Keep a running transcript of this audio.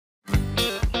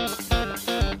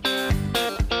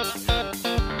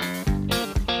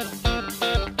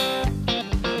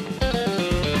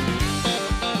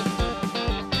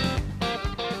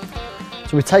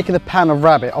So we're taking the pan of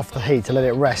rabbit off the heat to let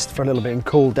it rest for a little bit and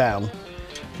cool down.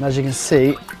 And as you can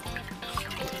see,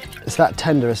 it's that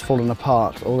tender, it's fallen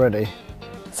apart already.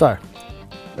 So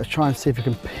let's try and see if we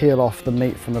can peel off the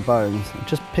meat from the bones.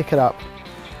 Just pick it up,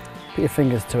 put your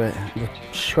fingers to it, and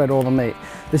just shred all the meat.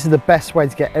 This is the best way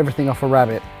to get everything off a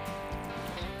rabbit.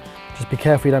 Just be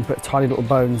careful you don't put tiny little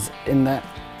bones in there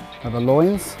of the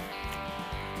loins.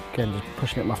 Again, just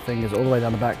pushing it with my fingers all the way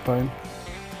down the backbone.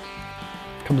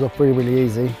 Comes off really, really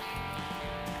easy.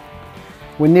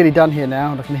 We're nearly done here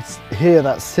now. I can hear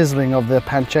that sizzling of the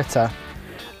pancetta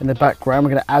in the background.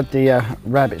 We're going to add the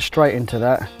rabbit straight into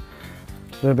that.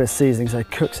 A little bit of seasoning so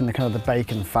it cooks in the kind of the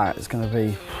bacon fat. It's going to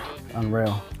be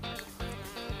unreal.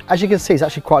 As you can see, it's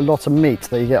actually quite a lot of meat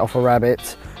that you get off a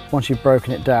rabbit once you've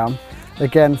broken it down.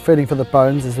 Again, feeling for the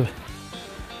bones, there's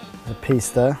a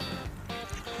piece there.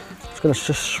 Just going to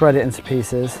just shred it into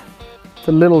pieces. It's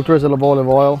a little drizzle of olive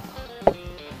oil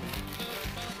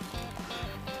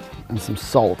and some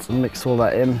salt, and mix all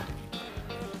that in.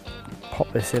 Pop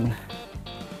this in.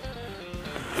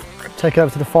 Take it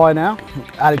over to the fire now,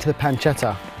 add it to the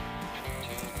pancetta.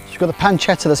 So you've got the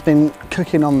pancetta that's been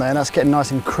cooking on there, and that's getting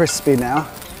nice and crispy now.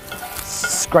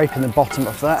 Scraping the bottom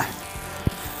of that.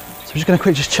 So we're just going to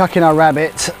quickly just chuck in our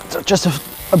rabbit, just to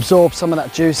absorb some of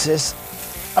that juices.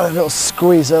 And a little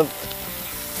squeeze of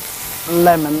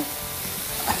lemon.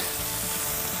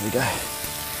 There we go.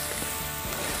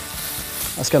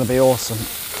 That's going to be awesome.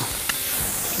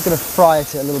 Just going to fry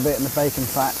it a little bit in the bacon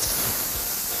fat.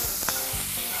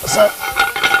 So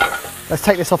let's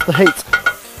take this off the heat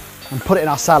and put it in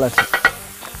our salad.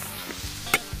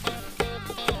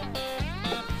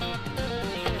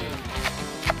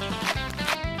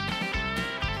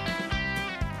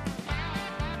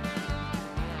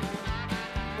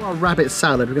 For our rabbit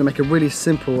salad, we're going to make a really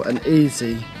simple and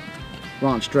easy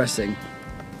ranch dressing.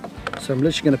 So I'm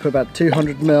literally going to put about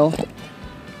 200 ml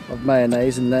of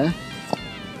mayonnaise in there.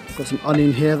 I've got some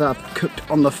onion here that I've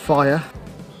cooked on the fire.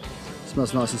 It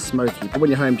smells nice and smoky. But when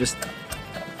you're home, just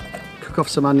cook off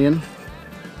some onion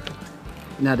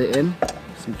and add it in.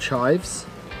 Some chives,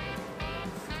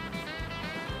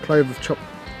 clove of chopped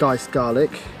diced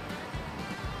garlic,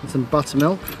 and some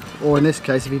buttermilk. Or in this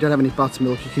case, if you don't have any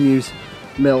buttermilk, you can use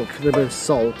milk, a little bit of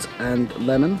salt and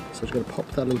lemon. So I'm just going to pop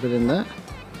that a little bit in there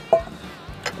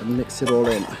and mix it all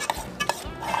in.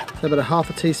 So about a half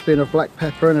a teaspoon of black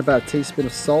pepper and about a teaspoon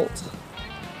of salt.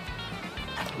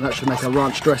 And that should make a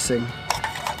ranch dressing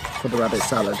for the rabbit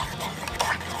salad.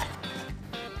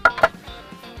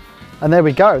 And there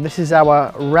we go. This is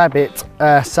our rabbit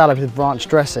salad with ranch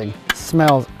dressing. It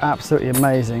smells absolutely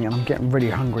amazing, and I'm getting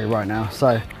really hungry right now. So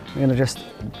I'm going to just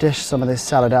dish some of this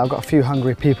salad out. I've got a few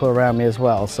hungry people around me as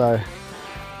well, so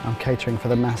I'm catering for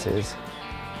the masses.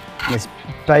 And this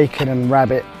bacon and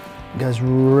rabbit goes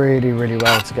really, really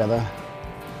well together.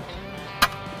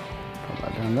 Put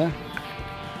that down there.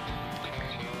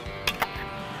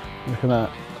 I'm just going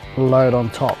to load on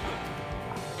top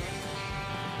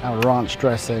our ranch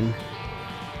dressing.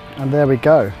 And there we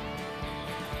go.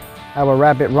 Our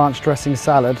rabbit ranch dressing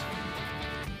salad.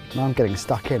 Now I'm getting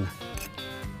stuck in.